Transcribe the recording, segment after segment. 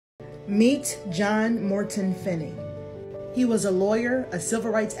Meet John Morton Finney. He was a lawyer, a civil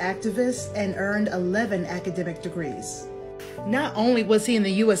rights activist, and earned 11 academic degrees. Not only was he in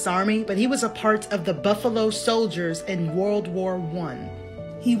the U.S. Army, but he was a part of the Buffalo Soldiers in World War I.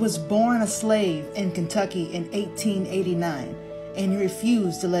 He was born a slave in Kentucky in 1889, and he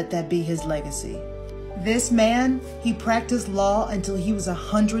refused to let that be his legacy. This man, he practiced law until he was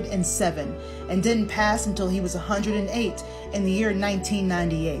 107 and didn't pass until he was 108 in the year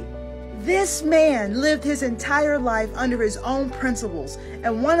 1998. This man lived his entire life under his own principles,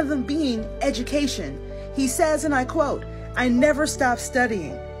 and one of them being education. He says, and I quote, "I never stop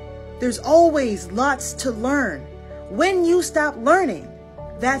studying. There's always lots to learn. When you stop learning,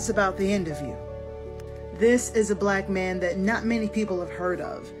 that's about the end of you." This is a black man that not many people have heard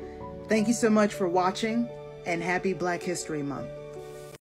of. Thank you so much for watching, and happy Black History Month.